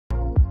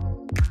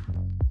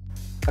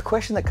A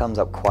question that comes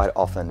up quite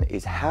often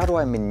is, how do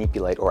I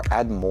manipulate or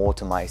add more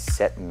to my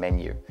set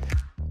menu?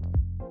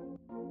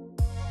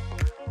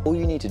 All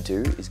you need to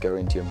do is go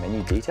into your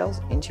menu details,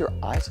 into your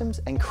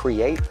items, and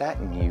create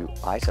that new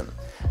item.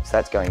 So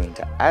that's going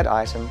into add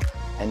item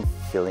and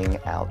filling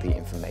out the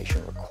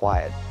information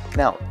required.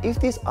 Now, if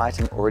this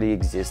item already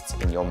exists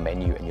in your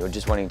menu and you're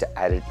just wanting to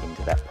add it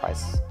into that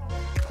price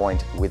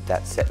point with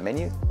that set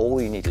menu,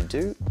 all you need to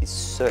do is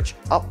search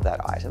up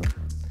that item,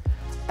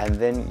 and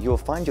then you'll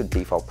find your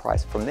default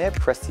price. From there,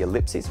 press the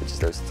ellipses, which is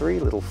those three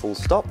little full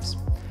stops,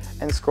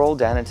 and scroll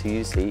down until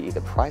you see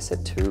either price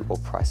set 2 or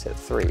price set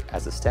 3.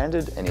 As a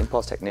standard, an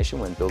Impos technician,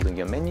 when building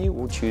your menu,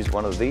 will choose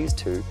one of these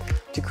two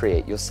to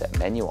create your set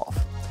menu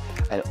off.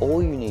 And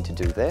all you need to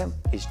do there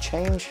is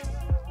change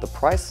the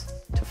price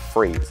to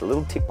free. It's a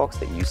little tick box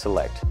that you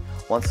select.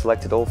 Once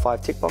selected all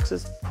 5 tick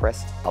boxes,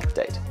 press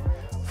update.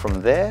 From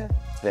there,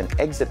 then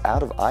exit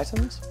out of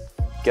items,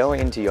 go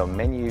into your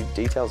menu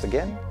details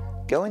again,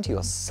 go into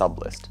your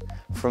sublist.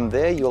 From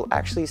there, you'll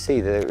actually see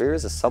that there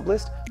is a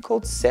sublist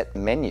called set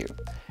menu.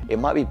 It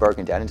might be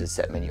broken down into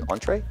set menu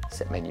entree,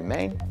 set menu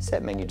main,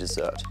 set menu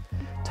dessert.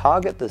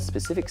 Target the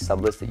specific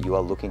sublist that you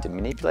are looking to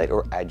manipulate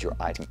or add your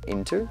item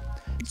into,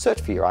 search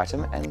for your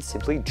item, and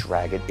simply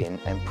drag it in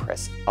and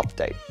press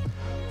update.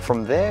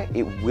 From there,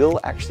 it will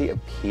actually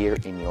appear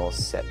in your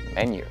set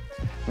menu.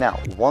 Now,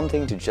 one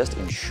thing to just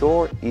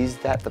ensure is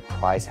that the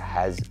price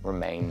has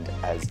remained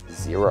as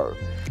 0.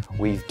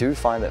 We do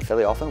find that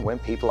fairly often when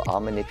people are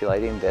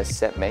manipulating their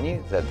set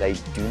menu that they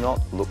do not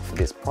look for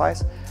this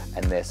price,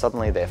 and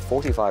suddenly their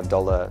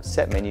 $45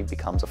 set menu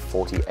becomes a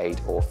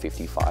 $48 or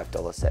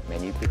 $55 set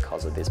menu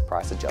because of this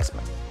price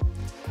adjustment.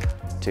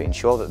 To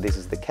ensure that this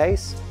is the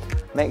case,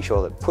 make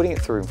sure that putting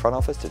it through in front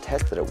office to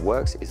test that it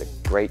works is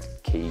a great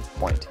key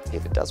point.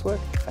 If it does work,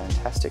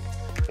 fantastic.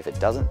 If it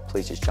doesn't,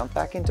 please just jump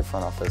back into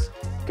front office,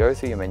 go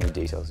through your menu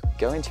details,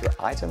 go into your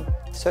item,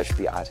 search for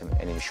the item,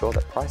 and ensure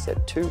that price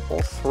set 2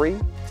 or 3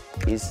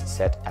 is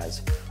set as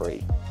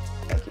free.